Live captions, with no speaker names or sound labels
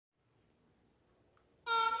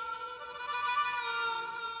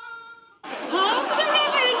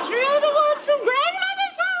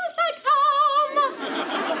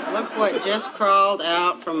just crawled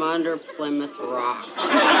out from under Plymouth Rock.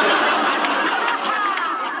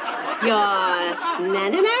 Your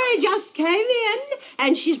Nana Mary just came in,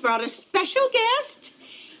 and she's brought a special guest.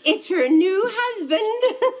 It's her new husband.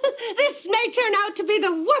 This may turn out to be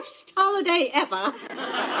the worst holiday ever.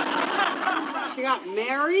 She got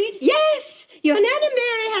married? Yes, your Nana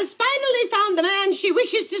Mary has finally found the man she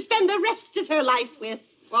wishes to spend the rest of her life with.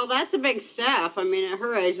 Well, that's a big step. I mean, at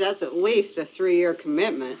her age, that's at least a 3-year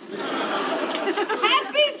commitment.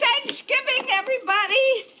 Happy Thanksgiving,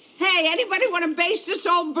 everybody! Hey, anybody want to baste this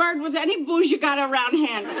old bird with any booze you got around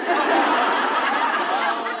hand?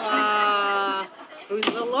 Who's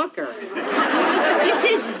the looker? This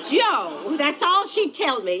is Joe. That's all she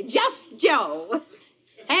tell me. Just Joe.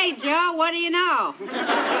 Hey, Joe, what do you know?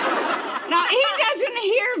 Now, he doesn't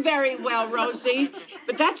hear very well, Rosie,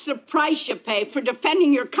 but that's the price you pay for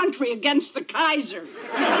defending your country against the Kaiser.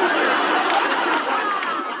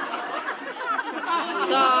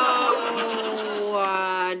 So,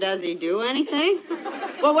 does he do anything?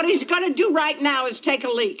 Well, what he's going to do right now is take a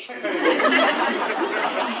leak.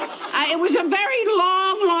 It was a very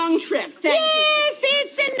long trip. Yes,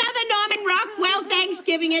 it's another Norman Rockwell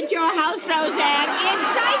Thanksgiving at your house, Roseanne.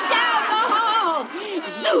 It's right down the hall.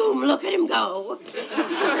 Zoom, look at him go.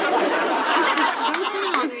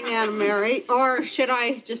 Nana Mary, or should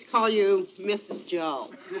I just call you Mrs.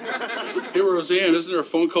 Joe? Hey, Roseanne, isn't there a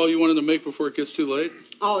phone call you wanted to make before it gets too late?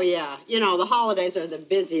 Oh, yeah. You know, the holidays are the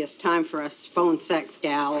busiest time for us phone sex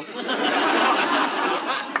gals.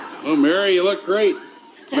 Oh, Mary, you look great.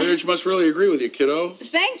 Marriage must really agree with you, kiddo.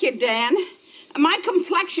 Thank you, Dan. My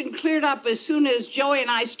complexion cleared up as soon as Joey and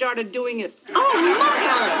I started doing it. Oh,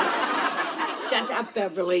 Mother! Shut up,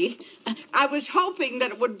 Beverly. I was hoping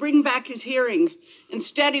that it would bring back his hearing.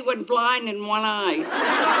 Instead, he went blind in one eye.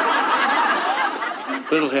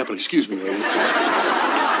 That'll happen. Excuse me, lady.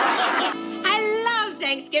 I love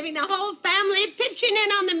Thanksgiving. The whole family pitching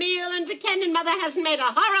in on the meal and pretending Mother hasn't made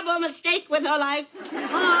a horrible mistake with her life.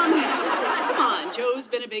 Come on, Joe's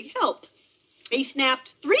been a big help. He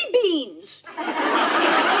snapped 3 beans.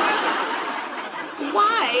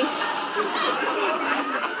 Why?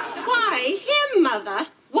 Why him, Mother?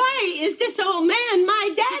 Why is this old man my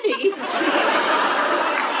daddy?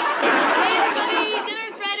 Hey, everybody,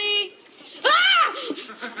 dinner's ready. Ah!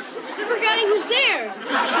 You're forgetting who's there.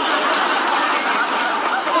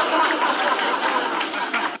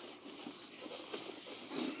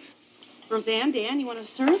 Roseanne, Dan, you want to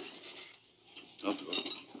serve? I'll do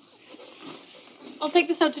it. I'll take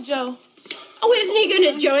this out to Joe. Oh, isn't he going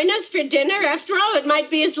to join us for dinner? After all, it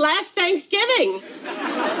might be his last Thanksgiving.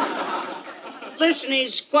 Listen,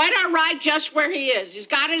 he's quite all right just where he is. He's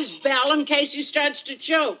got his bell in case he starts to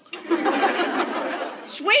choke.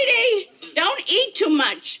 Sweetie, don't eat too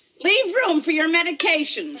much. Leave room for your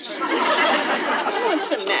medications. What's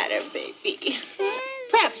the matter, baby?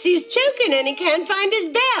 Perhaps he's choking and he can't find his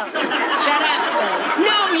bell. Shut up.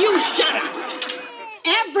 No, you shut up.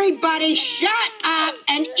 Everybody shut up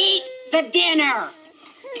and eat the dinner.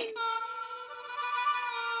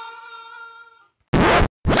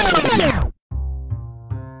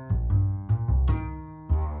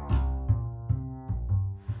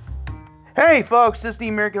 Hey folks, this is the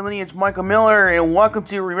American Lineage Michael Miller, and welcome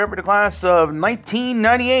to Remember the Class of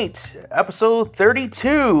 1998, episode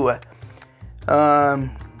 32. I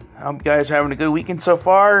hope you guys are having a good weekend so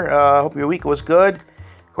far. Hope your week was good.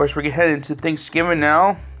 Of course, we're heading into Thanksgiving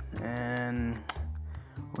now, and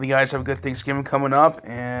hope you guys have a good Thanksgiving coming up,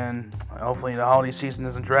 and hopefully the holiday season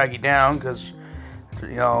doesn't drag you down, because,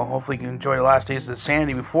 you know, hopefully you can enjoy the last days of the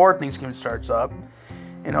sanity before Thanksgiving starts up.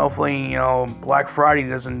 And hopefully, you know, Black Friday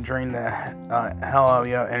doesn't drain the hell out of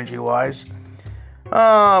you energy-wise.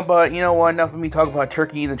 But, you know what, enough of me talking about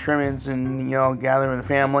turkey and the trimmings and, you know, gathering the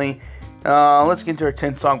family. Let's get into our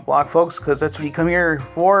 10-song block, folks, because that's what you come here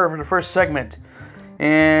for the first segment.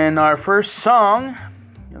 And our first song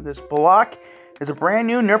of this block is a brand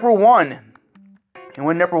new number 1. It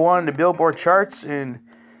went number 1 in the Billboard charts in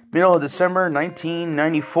middle of December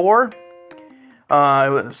 1994. It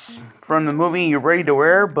was from the movie You're Ready to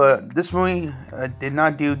Wear, but this movie did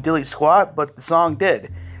not do dilly squat, but the song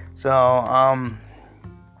did. So,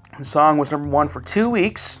 the song was number 1 for 2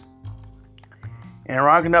 weeks, and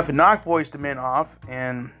ironically enough, it knocked Boyz II Men off,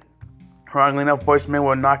 and ironically enough, Boyz II Men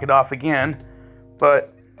will knock it off again,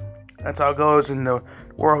 but that's how it goes in the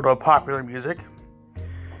world of popular music.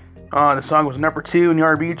 The song was number 2 in the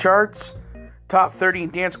R&B charts, top 30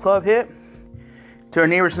 dance club hit. To our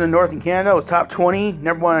neighbors in the north and Canada, it was top 20,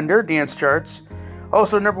 number 1 on their dance charts.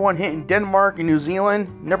 Also number 1 hit in Denmark and New Zealand,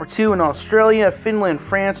 number 2 in Australia, Finland,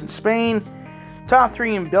 France, and Spain, top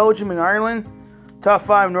 3 in Belgium and Ireland, top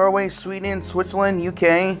 5 Norway, Sweden, Switzerland,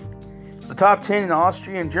 UK. It's the top 10 in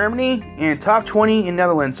Austria and Germany, and top 20 in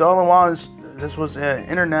Netherlands. All the while, this was an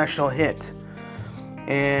international hit.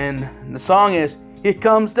 And the song is "Here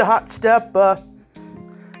Comes the Hot Step" by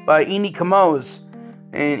Eni Kamos.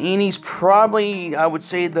 And Eni's probably, I would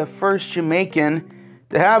say, the first Jamaican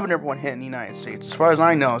to have a number 1 hit in the United States, as far as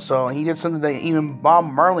I know. So he did something that even Bob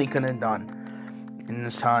Marley couldn't have done in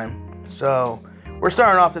this time. So we're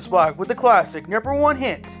starting off this block with the classic number 1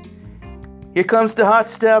 hit. Here Comes the Hot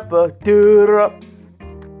Step. You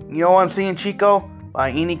know what I'm saying, Chico?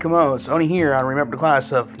 By Eni Kamos. Only here on Remember the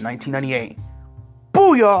Class of 1998.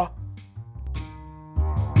 Booyah!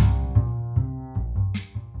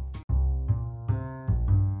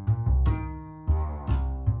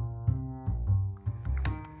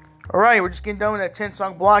 Alright, we're just getting done with that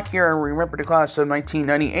 10-song block here and Remember the Class of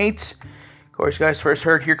 1998. Of course, you guys first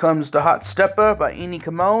heard Here Comes the Hot Steppa by Eni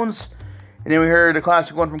Kamos. And then we heard the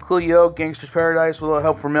classic one from Coolio, Gangster's Paradise with a little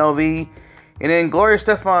help from LV. And then Gloria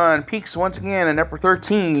Estefan peaks once again at number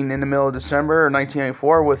 13 in the middle of December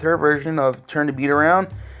 1994 with her version of Turn the Beat Around.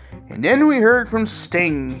 And then we heard from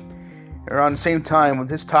Sting around the same time with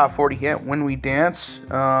his top 40 hit, When We Dance.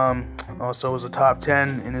 Also was a top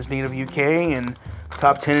 10 in his native UK and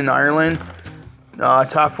top 10 in Ireland,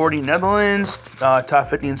 top 40 in Netherlands, top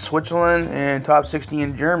 50 in Switzerland, and top 60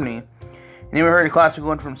 in Germany. And then we heard a classic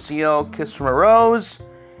one from CL, Kiss from a Rose.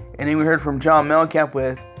 And then we heard from John Mellencamp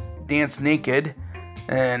with Dance Naked.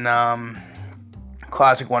 And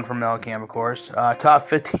classic one from Mellencamp, of course. Top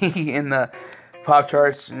 50 in the pop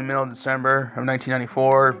charts in the middle of December of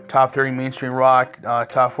 1994. Top 30 mainstream rock.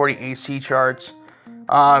 Top 40 AC charts. Did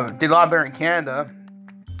a lot better in Canada.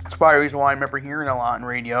 That's probably the reason why I remember hearing a lot on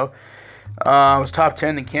radio. It was top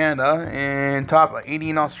 10 in Canada and top 80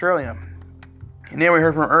 in Australia. And then we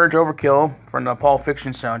heard from Urge Overkill from the Pulp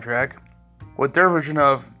Fiction soundtrack with their version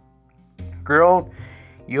of Girl,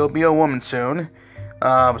 You'll Be a Woman Soon. It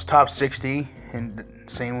was top 60 in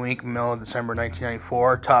the same week, middle of December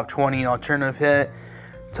 1994. Top 20 alternative hit.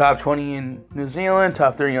 Top 20 in New Zealand.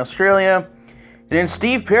 Top 30 in Australia. And then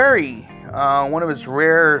Steve Perry, one of his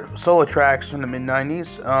rare solo tracks from the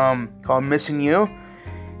mid-90s called Missing You.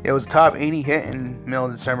 It was a top 80 hit in middle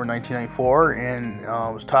of December 1994 and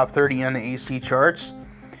was top 30 on the AC charts.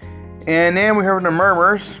 And then we heard the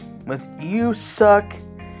Murmurs with You Suck,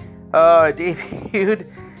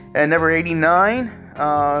 debuted at number 89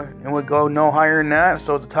 and would go no higher than that.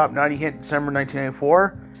 So it's a top 90 hit in December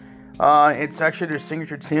 1994. It's actually their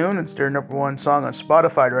signature tune. It's their number 1 song on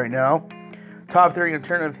Spotify right now. Top 30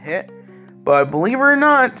 alternative hit. But believe it or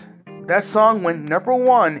not, that song went number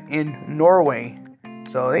 1 in Norway.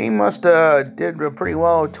 So they must did a pretty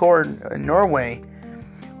well tour in Norway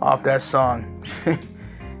off that song.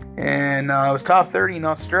 And it was top 30 in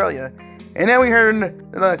Australia. And then we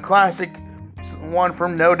heard the classic one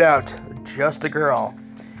from No Doubt, Just a Girl.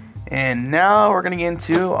 And now we're going to get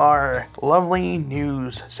into our lovely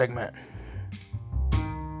news segment.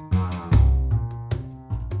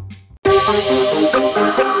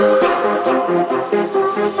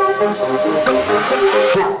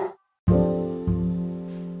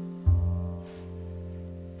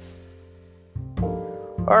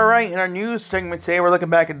 Alright, in our news segment today, we're looking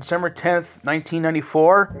back at December 10th,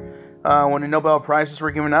 1994, when the Nobel Prizes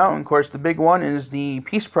were given out. And of course, the big one is the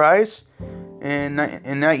Peace Prize. And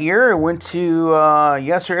in that year, it went to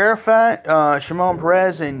Yasser Arafat, Shimon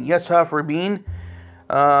Peres, and Yitzhak Rabin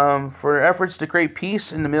for their efforts to create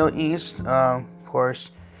peace in the Middle East. Of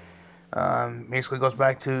course, basically goes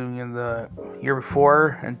back to the year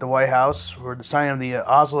before at the White House for the signing of the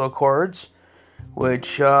Oslo Accords,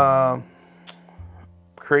 which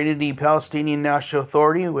created the Palestinian National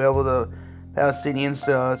Authority. We able the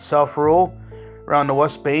Palestinians self-rule around the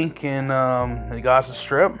West Bank and the Gaza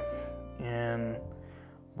Strip. And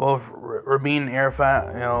both Rabin and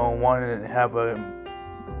Arafat, wanted to have a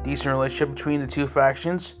decent relationship between the two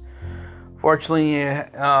factions. Fortunately,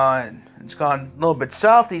 it's gone a little bit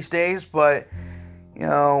south these days, but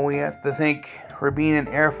we have to think Rabin and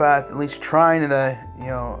Arafat at least trying to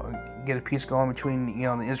get a peace going between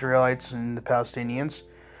the Israelites and the Palestinians.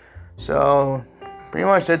 So pretty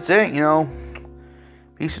much that's it.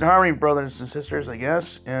 Peace and harmony, brothers and sisters, I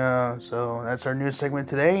guess. So that's our news segment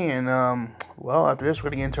today, and after this we're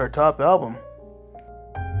gonna get into our top album.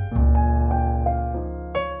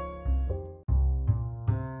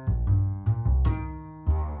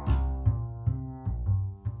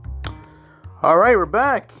 Alright, we're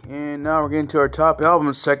back, and now we're getting to our top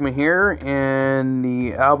album segment here, and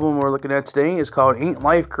the album we're looking at today is called Ain't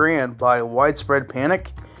Life Grand by Widespread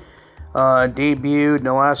Panic. Debuted in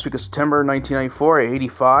the last week of September 1994 at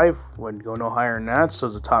 85. Wouldn't go no higher than that, so it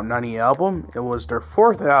was a top 90 album. It was their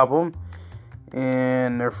fourth album,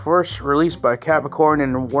 and their first released by Capricorn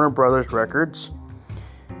and Warner Brothers Records.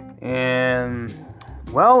 And,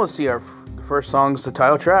 well, let's see, the first song is the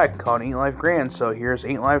title track called Ain't Life Grand. So here's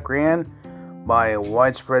Ain't Life Grand by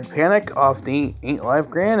Widespread Panic off the Ain't Life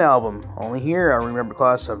Grand album. Only here on Remember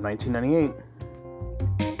Class of 1998.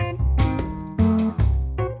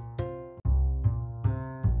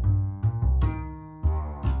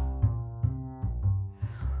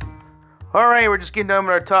 Alright, we're just getting done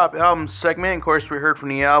with our top album segment. Of course, we heard from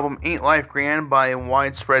the album Ain't Life Grand by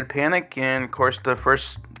Widespread Panic. And, of course, the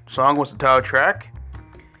first song was the title track.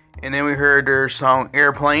 And then we heard their song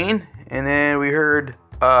Airplane. And then we heard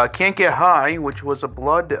Can't Get High, which was a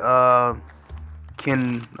Blood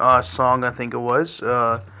Kin song, I think it was. Name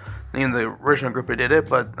of the original group that did it.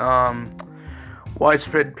 But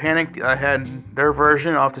Widespread Panic had their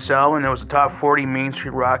version off this album. It was a top 40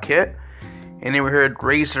 mainstream rock hit. And then we heard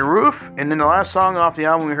Raise the Roof. And then the last song off the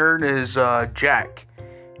album we heard is Jack.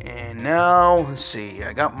 And now, let's see.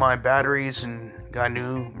 I got my batteries and got a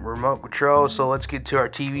new remote control. So let's get to our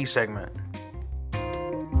TV segment.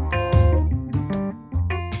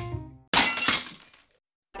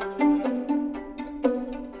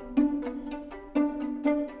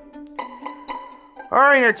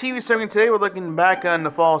 Alright, in our TV segment today, we're looking back on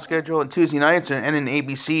the fall schedule on Tuesday nights and in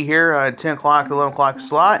ABC here at 10 o'clock, 11 o'clock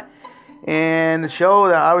slot. And the show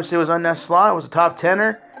that obviously was on that slot was a top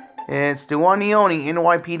 10er. It's the one and only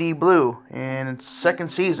NYPD Blue. And it's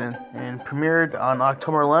second season. And premiered on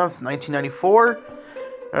October 11th, 1994.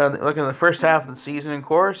 Looking at the first half of the season, of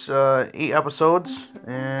course. 8 episodes.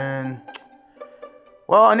 And,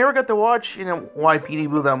 well, I never got to watch NYPD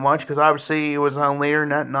Blue that much. Because obviously it was on later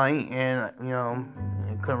that night. And, I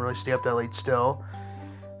couldn't really stay up that late still.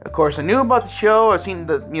 Of course, I knew about the show. I've seen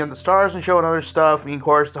the stars and show and other stuff. And of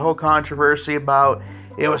course, the whole controversy about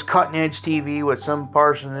it was cutting edge TV with some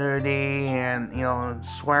partial nudity and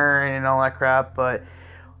swearing and all that crap. But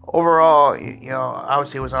overall,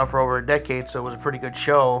 obviously it was on for over a decade, so it was a pretty good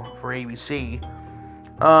show for ABC.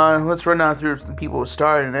 Let's run down through the people who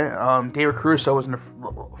starred in it. David Caruso was in the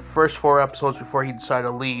first 4 episodes before he decided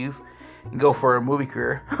to leave and go for a movie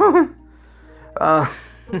career.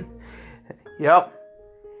 Yep.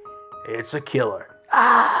 It's a killer.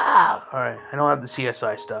 Alright, I don't have the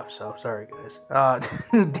CSI stuff, so sorry guys.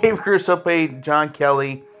 Dave Caruso played John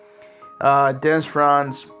Kelly. Dennis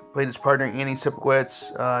Franz played his partner Annie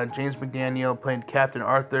Sipowicz. James McDaniel played Captain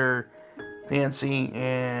Arthur Fancy.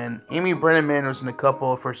 And Amy Brenneman was in a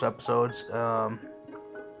couple of first episodes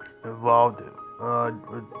involved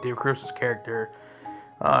with Dave Caruso's character.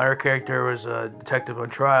 Her character was a detective on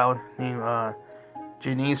trial named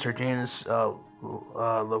Janice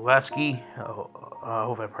Lewaski. I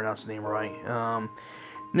hope I pronounced the name right.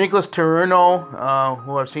 Nicholas Taruno,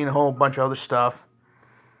 who I've seen a whole bunch of other stuff.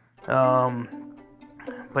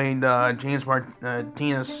 Played James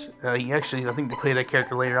Martinez. He actually, I think they played that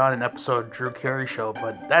character later on in an episode of Drew Carey Show,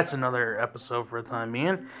 but that's another episode for the time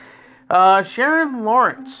being. Sharon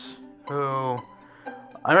Lawrence, who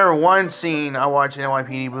I remember one scene I watched in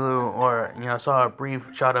NYPD Blue, or I saw a brief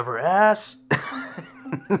shot of her ass.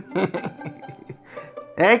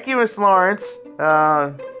 Thank you, Miss Lawrence.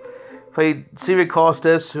 Played Sylvia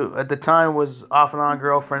Costas, who at the time was off and on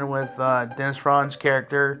girlfriend with Dennis Franz's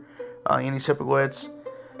character, Annie Sipowicz.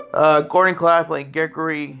 Gordon Clapp played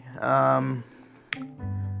Gregory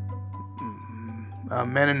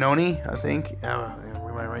Mananoni, I think.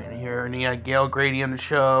 Am I right in here? And he had Gail Grady on the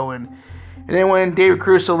show. And then when David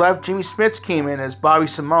Caruso left, Jimmy Smits came in as Bobby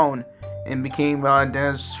Simone and became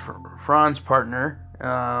Dennis Franz's partner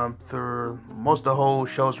through most of the whole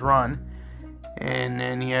show's run. And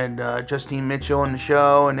then he had Justine Mitchell in the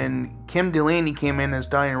show, and then Kim Delaney came in as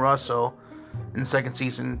Diane Russell in the second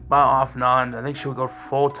season, off and on. I think she would go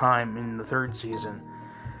full-time in the third season.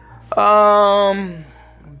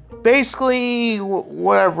 Basically,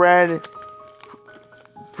 what I've read,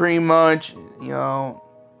 pretty much, what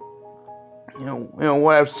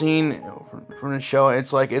I've seen from the show,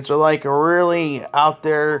 it's like a really out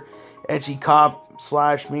there, edgy cop /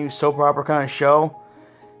 maybe soap opera kind of show.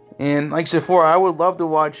 And like I said before, I would love to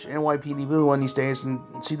watch NYPD Blue one of these days and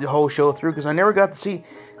see the whole show through, because I never got to see.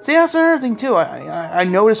 See, that's another thing too. I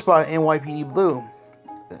noticed about NYPD Blue,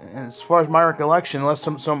 as far as my recollection, unless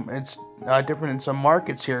some it's different in some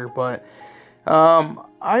markets here, but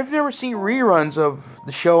I've never seen reruns of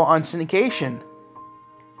the show on syndication.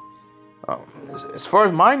 As far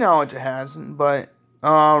as my knowledge, it hasn't. But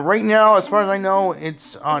right now, as far as I know,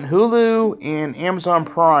 it's on Hulu and Amazon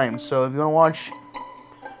Prime. So if you want to watch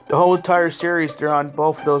the whole entire series. They're on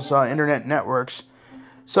both of those internet networks.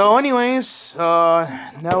 So, anyways,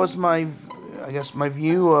 that was my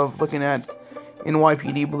view of looking at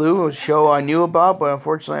NYPD Blue, a show I knew about, but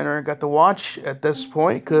unfortunately I never got to watch at this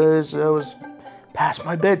point because it was past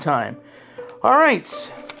my bedtime.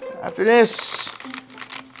 Alright, after this,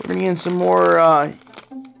 we're going to get in some more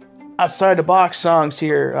outside the box songs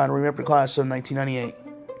here on Remember the Class of 1998.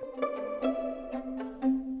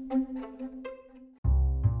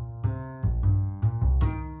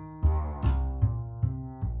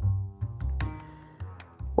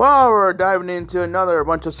 Well, we're diving into another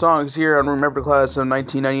bunch of songs here on Remember the Class of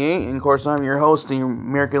 1998. And of course, I'm your host, the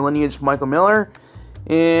American Lineage, Michael Miller.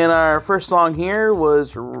 And our first song here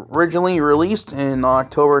was originally released in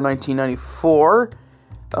October 1994.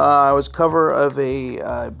 It was a cover of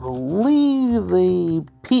I believe, a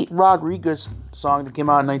Pete Rodriguez song that came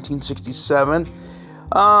out in 1967.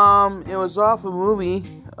 It was off a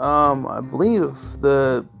movie, I believe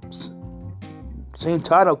the same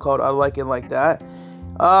title called I Like It Like That.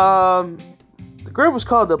 The group was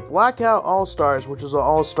called the Blackout All-Stars, which is an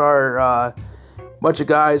all-star bunch of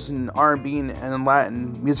guys in R&B and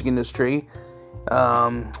Latin music industry.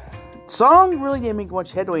 Song really didn't make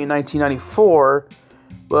much headway in 1994,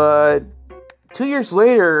 but 2 years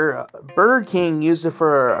later, Burger King used it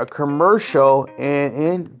for a commercial,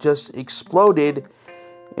 and it just exploded.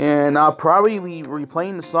 And I'll probably be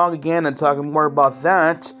replaying the song again and talking more about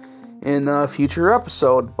that in a future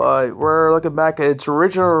episode, but we're looking back at its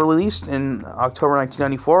original release in October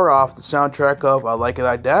 1994 off the soundtrack of I Like It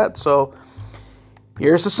Like That. So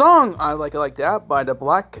here's the song I Like It Like That by the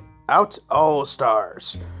Blackout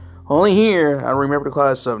All-Stars, only here on Remember the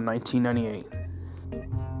Class of 1998.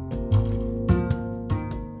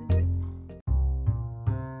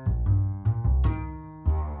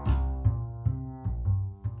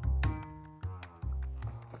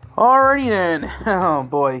 Alrighty then, oh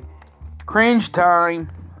boy. Cringe time.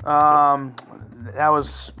 That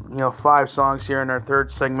was, 5 songs here in our third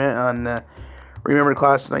segment on Remember the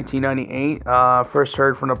Class of 1998. First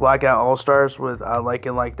heard from the Blackout All-Stars with I Like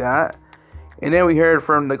It Like That. And then we heard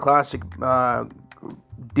from the classic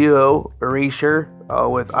duo Erasure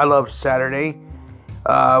with I Love Saturday.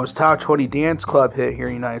 It was top 20 dance club hit here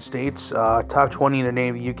in the United States. Top 20 in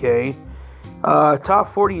the UK.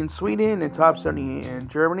 Top 40 in Sweden and top 70 in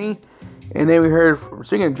Germany. And then we heard,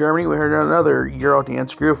 speaking of Germany, we heard another Euro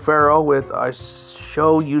dance group, Pharaoh, with I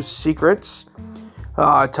Show You Secrets.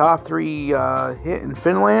 Top 3 hit in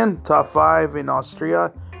Finland, top 5 in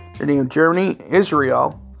Austria, their name Germany,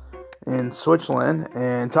 Israel, and Switzerland,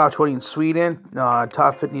 and top 20 in Sweden,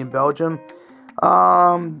 top 50 in Belgium.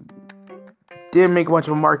 Didn't make much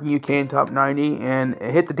of a mark in UK in top 90, and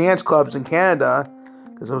it hit the dance clubs in Canada,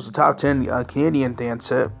 because it was a top 10 Canadian dance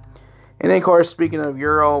hit. And then, of course, speaking of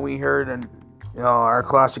Euro, we heard our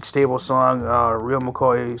classic stable song, Real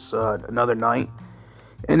McCoy's Another Night.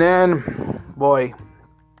 And then, boy,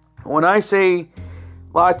 when I say a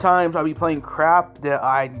lot of times I'll be playing crap that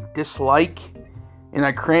I dislike and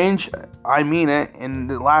I cringe, I mean it. And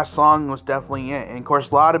the last song was definitely it. And, of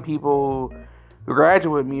course, a lot of people who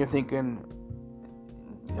graduate with me are thinking,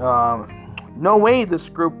 no way this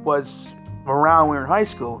group was around when we were in high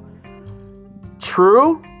school.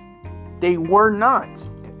 True. They were not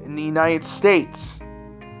in the United States.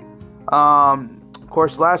 Of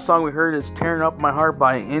course, the last song we heard is Tearing Up My Heart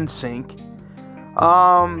by NSYNC.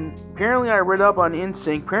 Apparently, I read up on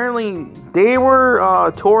NSYNC. Apparently, they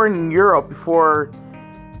were touring in Europe before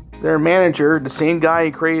their manager, the same guy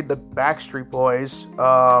who created the Backstreet Boys,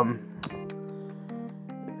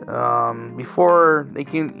 before they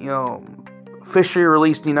came, officially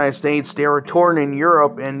released in the United States, they were touring in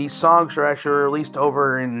Europe, and these songs were actually released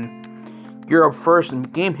over in Europe first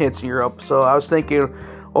and became hits in Europe. So I was thinking,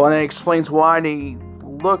 well, that explains why they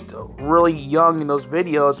looked really young in those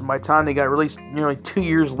videos, and by the time they got released nearly 2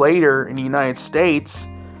 years later in the United States,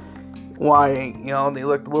 why they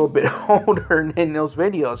looked a little bit older in those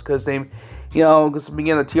videos, because they, because the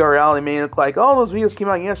beginning of TRL, they made it look like, oh, those videos came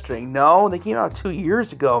out yesterday. No, they came out 2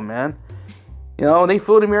 years ago, man. They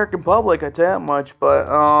fooled the American public, I tell you that much. But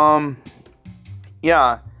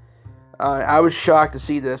yeah. I was shocked to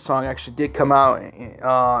see this song actually did come out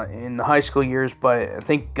in the high school years, but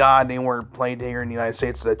thank God they weren't played here in the United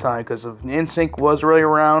States at the time, because if NSYNC was really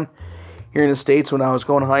around here in the States when I was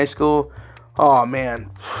going to high school, oh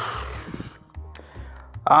man,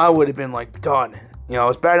 I would have been like done.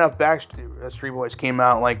 It's bad enough Backstreet Boys came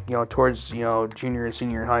out towards junior and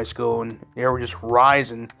senior in high school, and they were just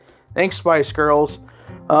rising. Thanks, Spice Girls.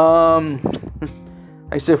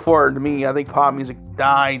 I said before, to me, I think pop music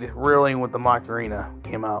died really when the Macarena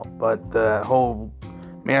came out. But the whole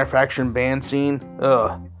manufacturing band scene.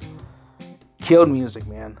 Ugh. Killed music,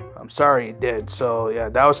 man. I'm sorry it did. So, yeah,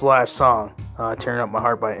 that was the last song, Tearing Up My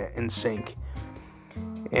Heart by NSYNC.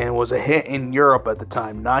 And it was a hit in Europe at the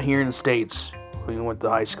time, not here in the States when we went to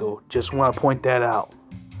high school. Just want to point that out.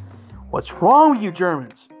 What's wrong with you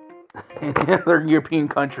Germans? In other European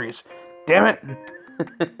countries. Damn it.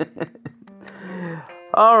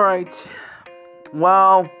 Alright.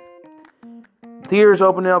 Well, theater's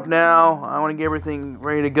opening up now. I want to get everything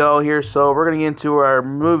ready to go here, so we're going to get into our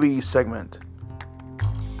movie segment.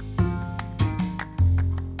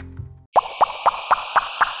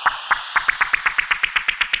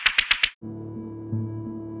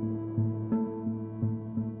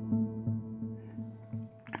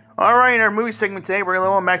 Alright, our movie segment today, we're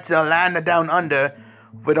going back to the land of down under,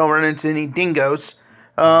 if we don't run into any dingoes.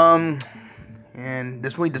 And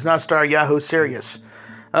this movie does not star Yahoo Serious.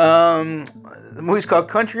 The movie's called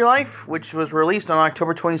Country Life, which was released on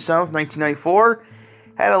October 27th, 1994.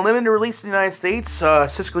 Had a limited release in the United States.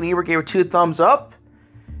 Siskel and Ebert gave it 2 thumbs up.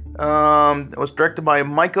 It was directed by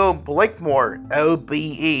Michael Blakemore,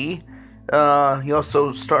 LBE. He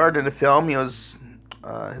also starred in the film.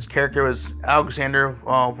 His character was Alexander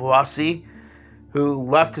Vlassi, who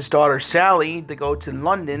left his daughter Sally to go to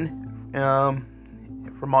London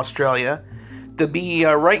from Australia to be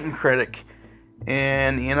a writing critic,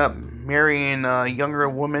 and he ended up marrying a younger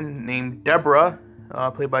woman named Deborah,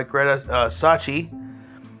 played by Greta Sachi.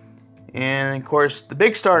 And of course, the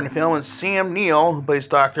big star in the film is Sam Neill, who plays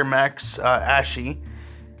Dr. Max Ashe.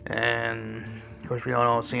 And of course, we all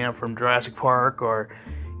know Sam from Jurassic Park, or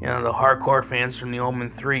the hardcore fans from The Omen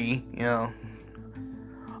 3,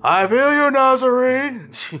 I feel you, Nazarene!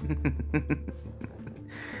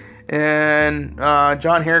 And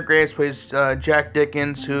John Hargraves plays Jack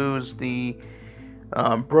Dickens, who's the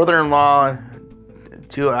brother-in-law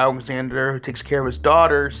to Alexander, who takes care of his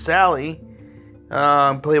daughter, Sally,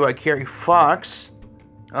 played by Carrie Fox.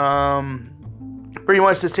 Pretty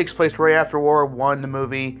much this takes place right after World War I, the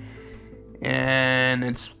movie. And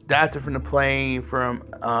it's adapted from the play from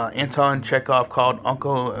Anton Chekhov called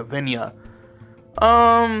Uncle Vanya.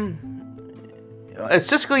 It's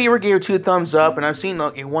Siskel and Ebert gave it 2 thumbs up, and I've seen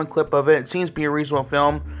one clip of it. It seems to be a reasonable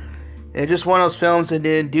film. It's just one of those films that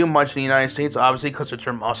didn't do much in the United States, obviously because it's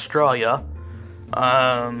from Australia.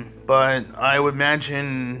 But I would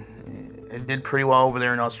imagine it did pretty well over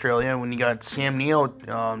there in Australia when you got Sam Neill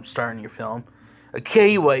starring in your film. A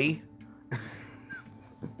Kiwi.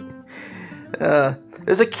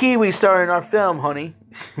 There's a Kiwi starring in our film, honey.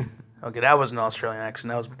 Okay, that was an Australian accent.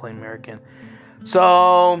 That was plain American.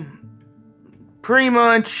 So, pretty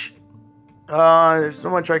much, there's so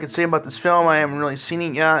much I can say about this film. I haven't really seen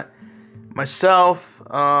it yet myself.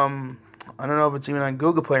 I don't know if it's even on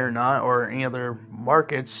Google Play or not, or any other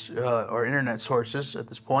markets or internet sources at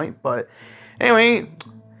this point. But anyway,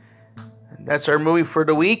 that's our movie for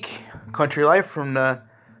the week. Country Life from the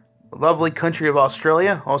lovely country of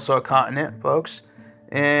Australia, also a continent, folks.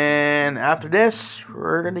 And after this,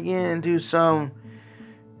 we're going to get into some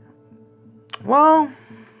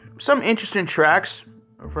interesting tracks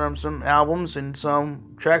from some albums and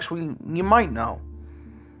some tracks you might know.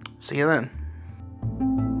 See you then.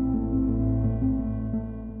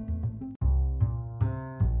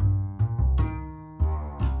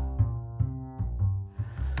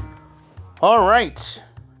 Alright,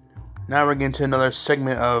 now we're getting to another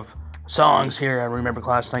segment of songs here at Remember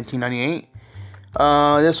Class 1998.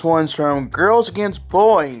 This one's from Girls Against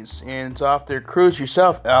Boys, and it's off their Cruise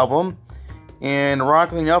Yourself album. And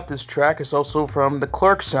ironically enough, this track is also from the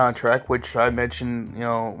Clerks soundtrack, which I mentioned,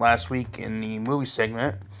 last week in the movie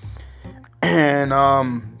segment. And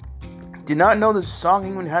did not know this song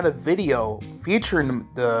even had a video featuring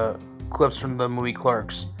the clips from the movie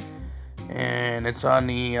Clerks. And it's on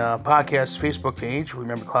the podcast Facebook page,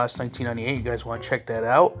 Remember Class 1998. You guys want to check that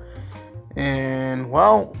out. And,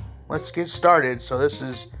 let's get started. So this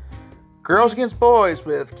is Girls Against Boys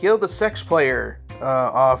with Kill the Sex Player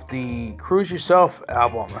off the Cruise Yourself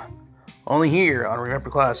album. Only here on Remember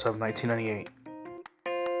Class of 1998.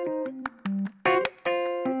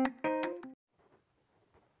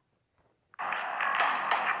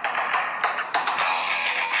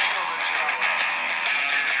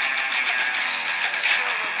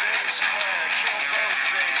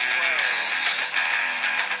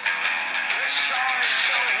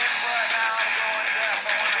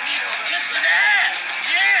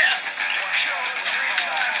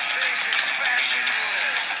 Expansion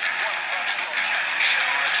unit. One plus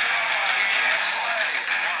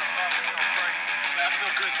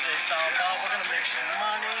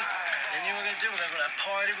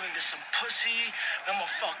and get some pussy. I'm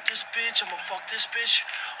gonna fuck this bitch. I'm gonna fuck this bitch.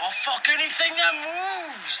 I'll fuck anything that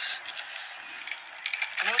moves.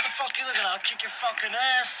 You know what the fuck you looking at? I'll kick your fucking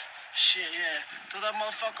ass. Shit, yeah. Throw that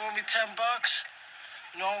motherfucker owe me $10.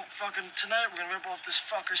 You know, fucking tonight we're gonna rip off this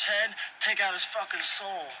fucker's head, take out his fucking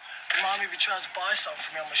soul. Remind me if he tries to buy something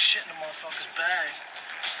from me, I'm gonna shit in the motherfucker's bag.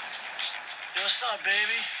 Yo, what's up,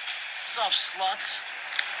 baby? What's up, sluts?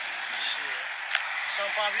 Shit. What's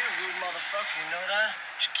up, Bob? You a rude motherfucker, you know that?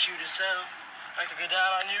 You're cute as hell. I like to go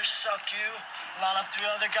down on you, suck you, line up 3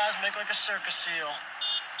 other guys, make like a circus seal.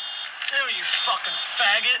 There you fucking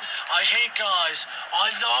faggot. I hate guys.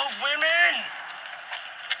 I love women.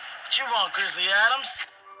 What you want, Grizzly Adams?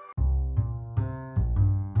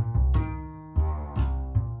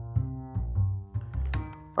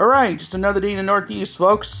 Alright, just another day in the Northeast,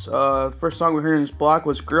 folks. First song we heard in this block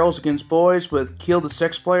was Girls Against Boys with Kill the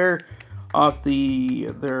Sex Player off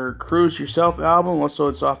their Cruise Yourself album. Also,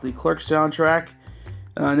 it's off the Clerks soundtrack.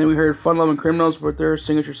 And then we heard Fun Loving Criminals with their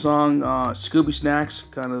signature song, Scooby Snacks,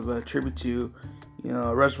 kind of a tribute to,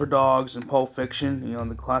 Reservoir Dogs and Pulp Fiction,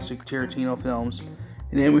 the classic Tarantino films.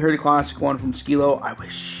 And then we heard a classic one from Skee-Lo, I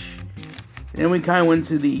Wish. And then we kind of went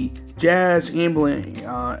to the jazz ambient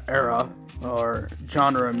era, or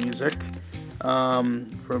genre of music,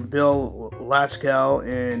 from Bill Laskel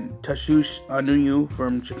and Tatsushi Anuyu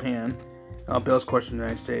from Japan. Bill's, of course, from the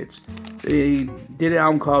United States. They did an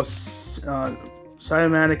album called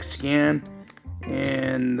Cymatic Scan,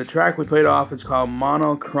 and the track we played off is called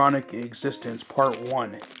Monochronic Existence Part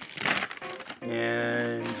 1.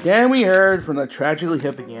 And then we heard from the Tragically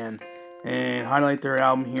Hip again, and highlight their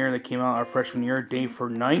album here that came out our freshman year, Day for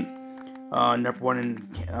Night. Number 1 in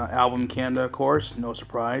album in Canada, of course, no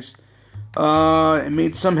surprise. It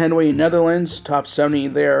made some headway in Netherlands, top 70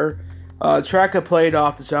 there. The track I played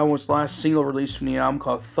off this album was the last single released from the album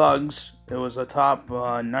called Thugs. It was a top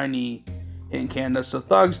 90 in Canada, so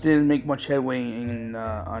Thugs didn't make much headway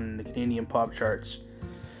on the Canadian pop charts.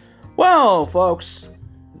 Well, folks,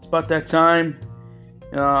 it's about that time.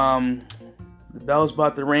 The bell's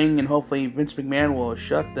about to ring, and hopefully Vince McMahon will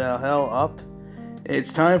shut the hell up.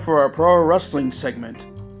 It's time for our pro wrestling segment,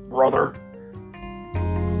 brother.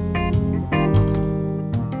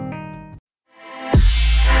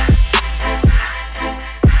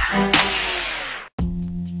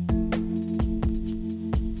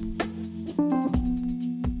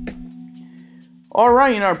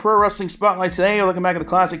 Alright, in our pro wrestling spotlight today, we're looking back at the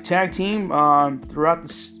classic tag team throughout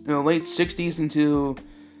the late 60s into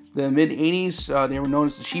the mid 80s. They were known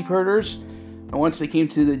as the Sheepherders. And once they came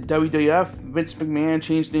to the WWF, Vince McMahon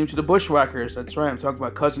changed the name to the Bushwhackers. That's right, I'm talking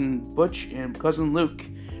about Cousin Butch and Cousin Luke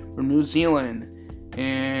from New Zealand.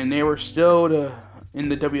 And they were still in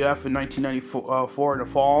the WWF in 1994 in the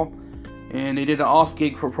fall. And they did an off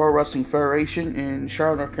gig for Pro Wrestling Federation in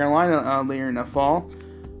Charlotte, North Carolina later in the fall.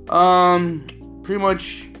 Pretty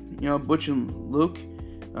much, Butch and Luke,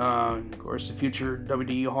 of course, the future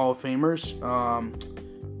WWE Hall of Famers,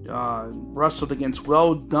 wrestled against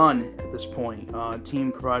Well Dunn at this point.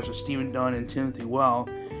 Team comprised of Stephen Dunn and Timothy Well,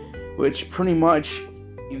 which pretty much,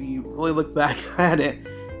 if you really look back at it,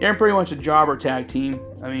 they're pretty much a jobber tag team.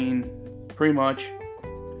 I mean, pretty much.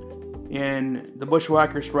 And the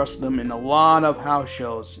Bushwhackers wrestled them in a lot of house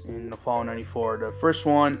shows in the fall of '94. The first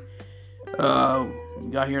one we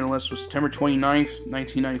got here on the list was September 29th,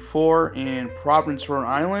 1994, in Providence, Rhode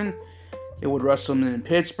Island. It would wrestle them in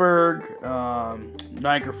Pittsburgh,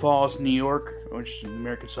 Niagara Falls, New York, which is the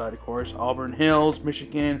American side, of course, Auburn Hills,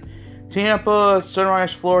 Michigan, Tampa,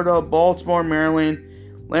 Sunrise, Florida, Baltimore, Maryland,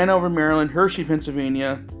 Landover, Maryland, Hershey,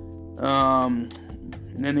 Pennsylvania, and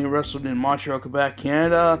then they wrestled in Montreal, Quebec,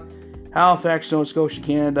 Canada, Halifax, Nova Scotia,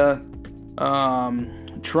 Canada,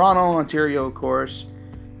 Toronto, Ontario, of course.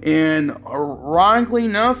 And ironically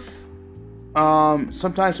enough,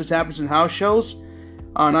 sometimes this happens in house shows.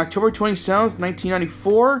 On October 27th,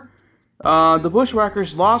 1994, the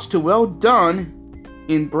Bushwhackers lost to Well Dunn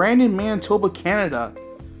in Brandon, Manitoba, Canada.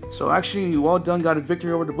 So actually, Well Dunn got a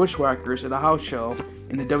victory over the Bushwhackers at a house show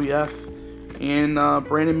in the WF in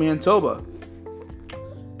Brandon, Manitoba.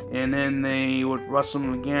 And then they would wrestle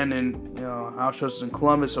them again in house shows in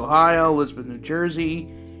Columbus, Ohio, Elizabeth, New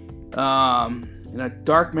Jersey. In a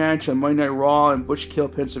dark match on Monday Night Raw in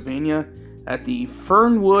Bushkill, Pennsylvania, at the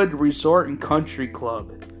Fernwood Resort and Country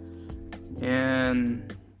Club.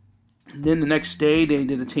 And then the next day, they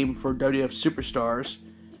did a taping for WWF Superstars.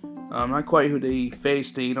 Not quite who they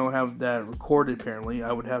faced. They don't have that recorded, apparently.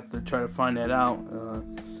 I would have to try to find that out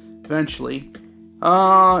eventually.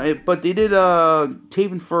 But they did a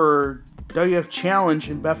taping for WWF Challenge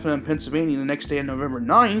in Bethlehem, Pennsylvania the next day on November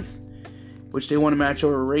 9th, which they won a match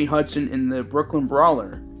over Ray Hudson in the Brooklyn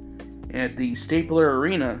Brawler. at the Stapler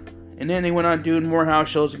Arena. And then they went on doing more house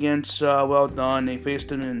shows against Well Done. They faced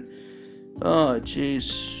them in, oh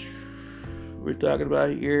jeez, we're talking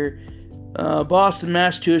about here, Boston,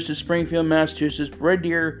 Massachusetts, Springfield, Massachusetts, Red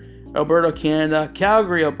Deer, Alberta, Canada,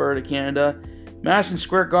 Calgary, Alberta, Canada, Madison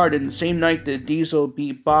Square Garden, the same night that Diesel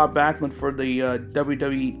beat Bob Backlund for the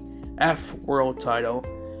WWF World title.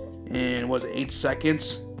 And was it 8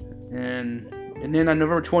 seconds? And then on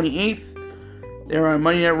November 28th, they were on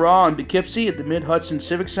Monday Night Raw in Poughkeepsie at the Mid-Hudson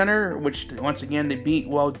Civic Center, which once again they beat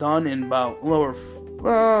Well Done in about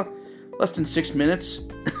less than 6 minutes.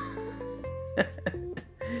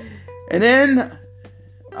 And then,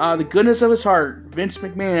 the goodness of his heart, Vince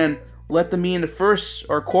McMahon let them be in the first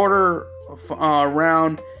or quarter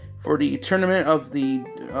round for the tournament of the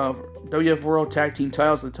WWF World Tag Team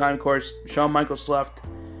titles. At the time, of course, Shawn Michaels left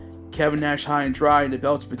Kevin Nash high and dry, and the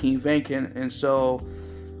belts became vacant. And so,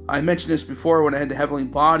 I mentioned this before when I had the Heavenly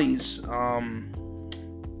Bodies in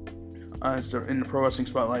the Pro Wrestling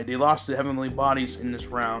Spotlight. They lost the Heavenly Bodies in this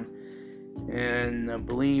round. And I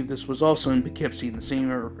believe this was also in Poughkeepsie, in the same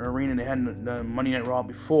arena they had in the Monday Night Raw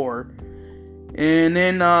before. And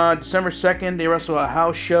then December 2nd, they wrestled a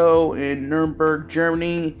house show in Nuremberg,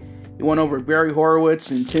 Germany. They won over Barry Horowitz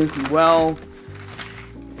and Timothy Well.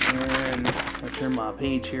 And I'll turn my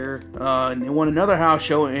page here. And they won another house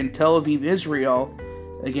show in Tel Aviv, Israel,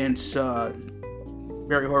 against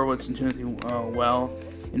Barry Horowitz and Timothy Well.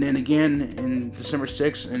 And then again in December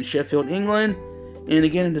 6th in Sheffield, England. And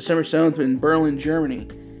again in December 7th in Berlin, Germany.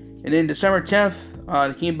 And then December 10th,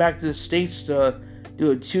 they came back to the States to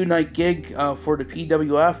do a 2-night gig for the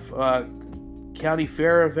PWF County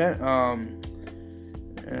Fair event.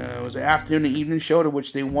 It was an afternoon and evening show to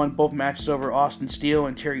which they won both matches over Austin Steele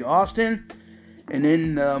and Terry Austin. And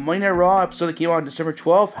then Monday Night Raw episode that came out on December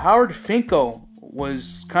 12th, Howard Finkel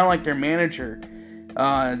was kind of like their manager.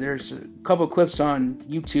 There's a couple of clips on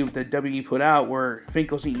YouTube that WWE put out where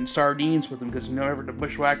Finkel's eating sardines with them, because the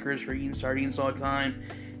Bushwhackers were eating sardines all the time.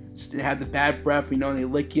 They had the bad breath, they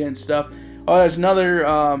lick you and stuff. Oh, there's another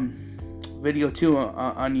video too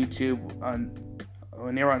on YouTube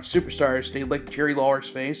when they were on Superstars. They licked Jerry Lawler's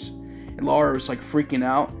face, and Lawler was like freaking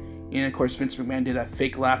out. And of course, Vince McMahon did that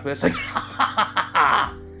fake laugh. It's like,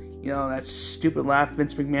 that stupid laugh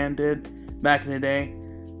Vince McMahon did back in the day.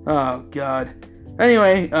 Oh God.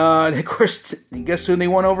 Anyway, of course, guess who they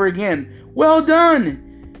won over again? Well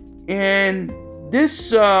Done! And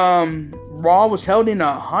this Raw was held in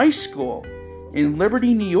a high school in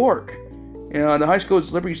Liberty, New York. The high school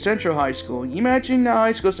is Liberty Central High School. You imagine a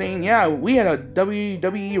high school saying, yeah, we had a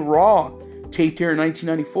WWE Raw taped here in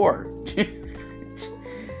 1994.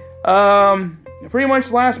 Pretty much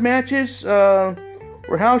the last matches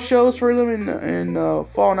were house shows for them in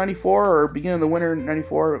fall 94 or beginning of the winter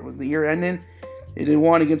 94, the year ending. They did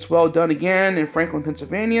one against Well Done again in Franklin,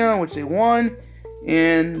 Pennsylvania, which they won.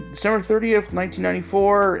 And December 30th,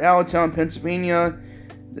 1994, Allentown, Pennsylvania,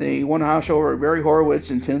 they won a house show over Barry Horowitz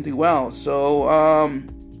and Timothy Well. So,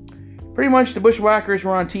 pretty much the Bushwhackers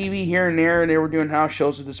were on TV here and there, and they were doing house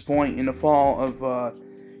shows at this point in the fall of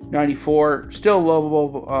 94. Still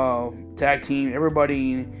lovable tag team.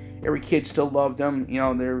 Every kid still loved them.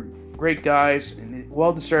 They're great guys and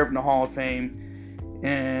well deserved in the Hall of Fame.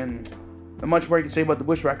 And not much more you can say about the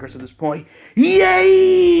Bushwhackers at this point.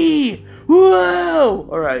 Yay! Whoa!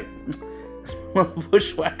 Alright.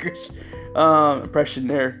 Bushwhackers impression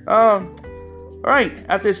there. Alright,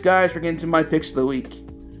 after this, guys, we're getting to my picks of the week.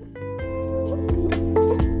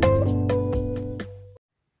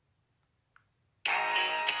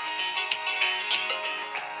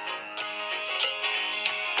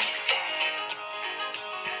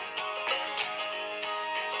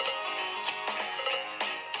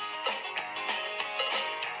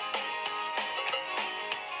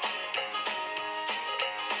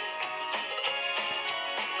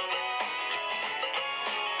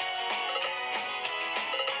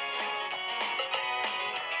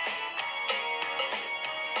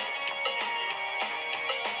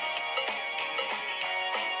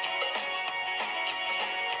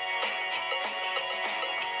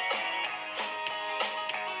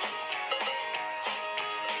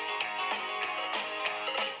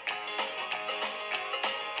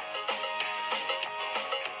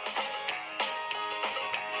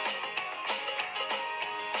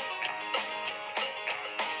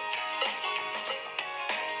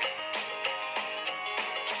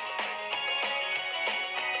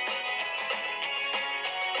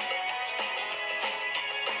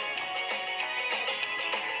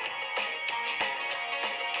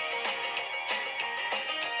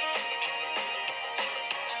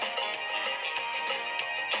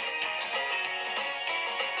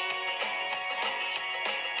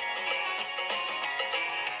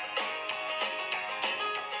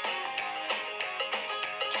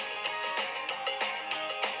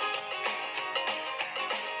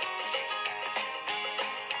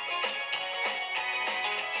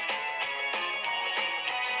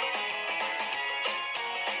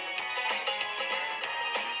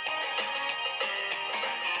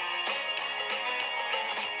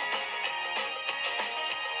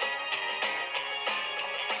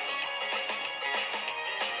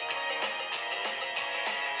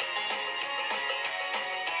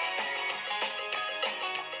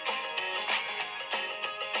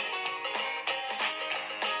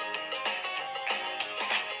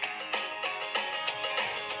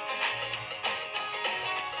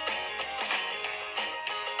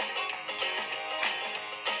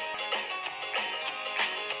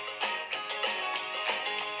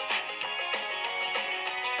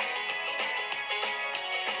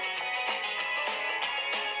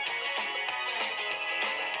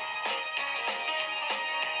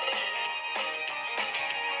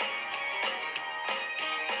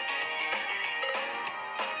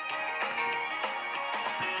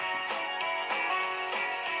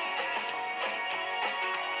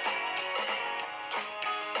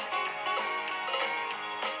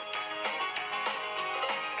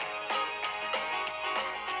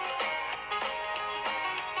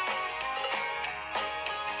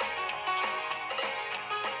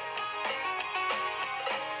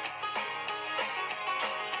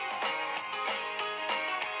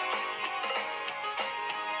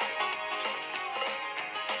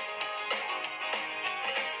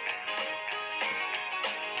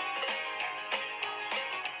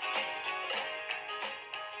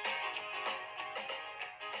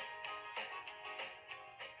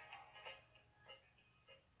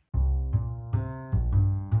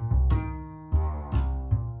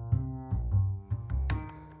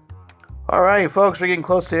 Alright, folks, we're getting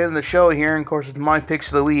close to the end of the show here, and of course, it's my picks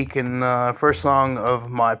of the week. And first song of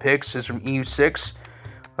my picks is from Eve 6,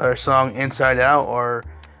 their song Inside Out, or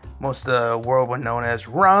most of the world would know as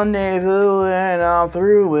Rendezvous, and I'm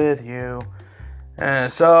through with you.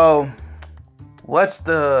 And so, let's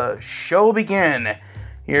the show begin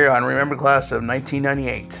here on Remember Class of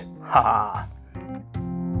 1998. Haha.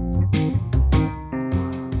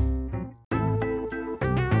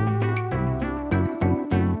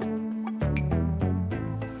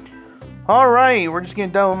 Alright, we're just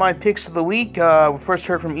getting done with my picks of the week. We first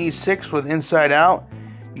heard from E6 with Inside Out,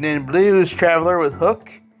 and then Blues Traveler with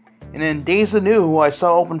Hook, and then Days Anew, who I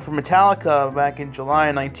saw open for Metallica back in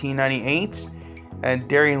July 1998 at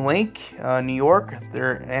Darien Lake, New York,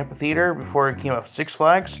 their amphitheater before it came up Six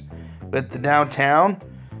Flags at the downtown.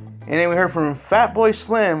 And then we heard from Fatboy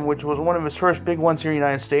Slim, which was one of his first big ones here in the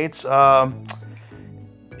United States.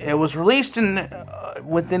 It was released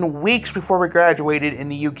within weeks before we graduated in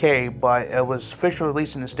the UK, but it was officially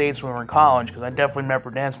released in the States when we were in college, because I definitely remember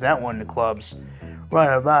dancing that one in the clubs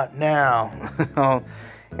right about now.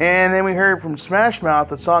 And then we heard from Smash Mouth,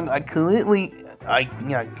 the song I completely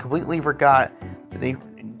forgot that they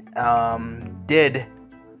did,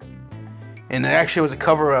 and it actually was a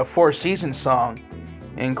cover of a Four Seasons song.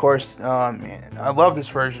 And of course, I love this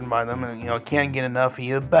version by them, and Can't Get Enough of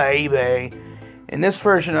You, Baby. And this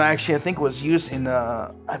version, actually, I think was used in,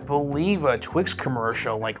 I believe, a Twix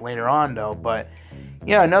commercial, like, later on, though. But,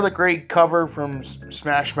 yeah, another great cover from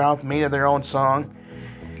Smash Mouth, made of their own song.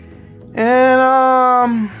 And,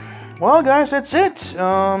 well, guys, that's it.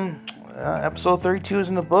 Episode 32 is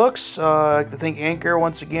in the books. I'd like to thank Anchor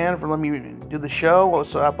once again for letting me do the show.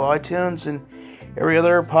 Also, Apple iTunes and every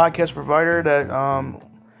other podcast provider that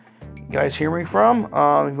you guys hear me from. If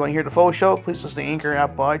you want to hear the full show, please listen to Anchor and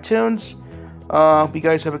Apple iTunes. Hope you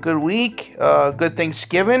guys have a good week, good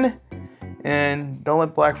Thanksgiving, and don't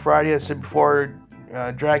let Black Friday, as I said before,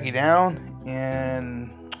 drag you down.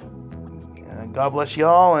 And God bless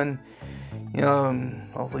y'all, and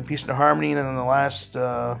hopefully peace and harmony in the last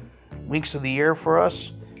weeks of the year for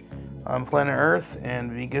us on planet Earth,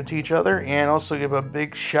 and be good to each other. And also give a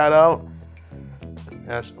big shout out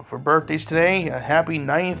for birthdays today. A happy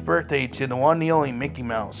 90th birthday to the one and only Mickey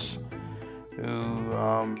Mouse,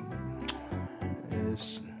 who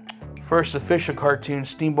his first official cartoon,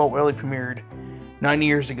 Steamboat Willie, premiered 90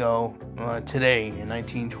 years ago today in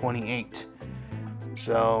 1928.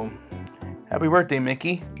 So, happy birthday,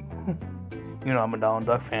 Mickey. I'm a Donald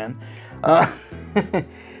Duck fan.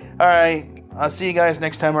 Alright, I'll see you guys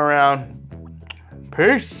next time around.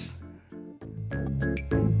 Peace.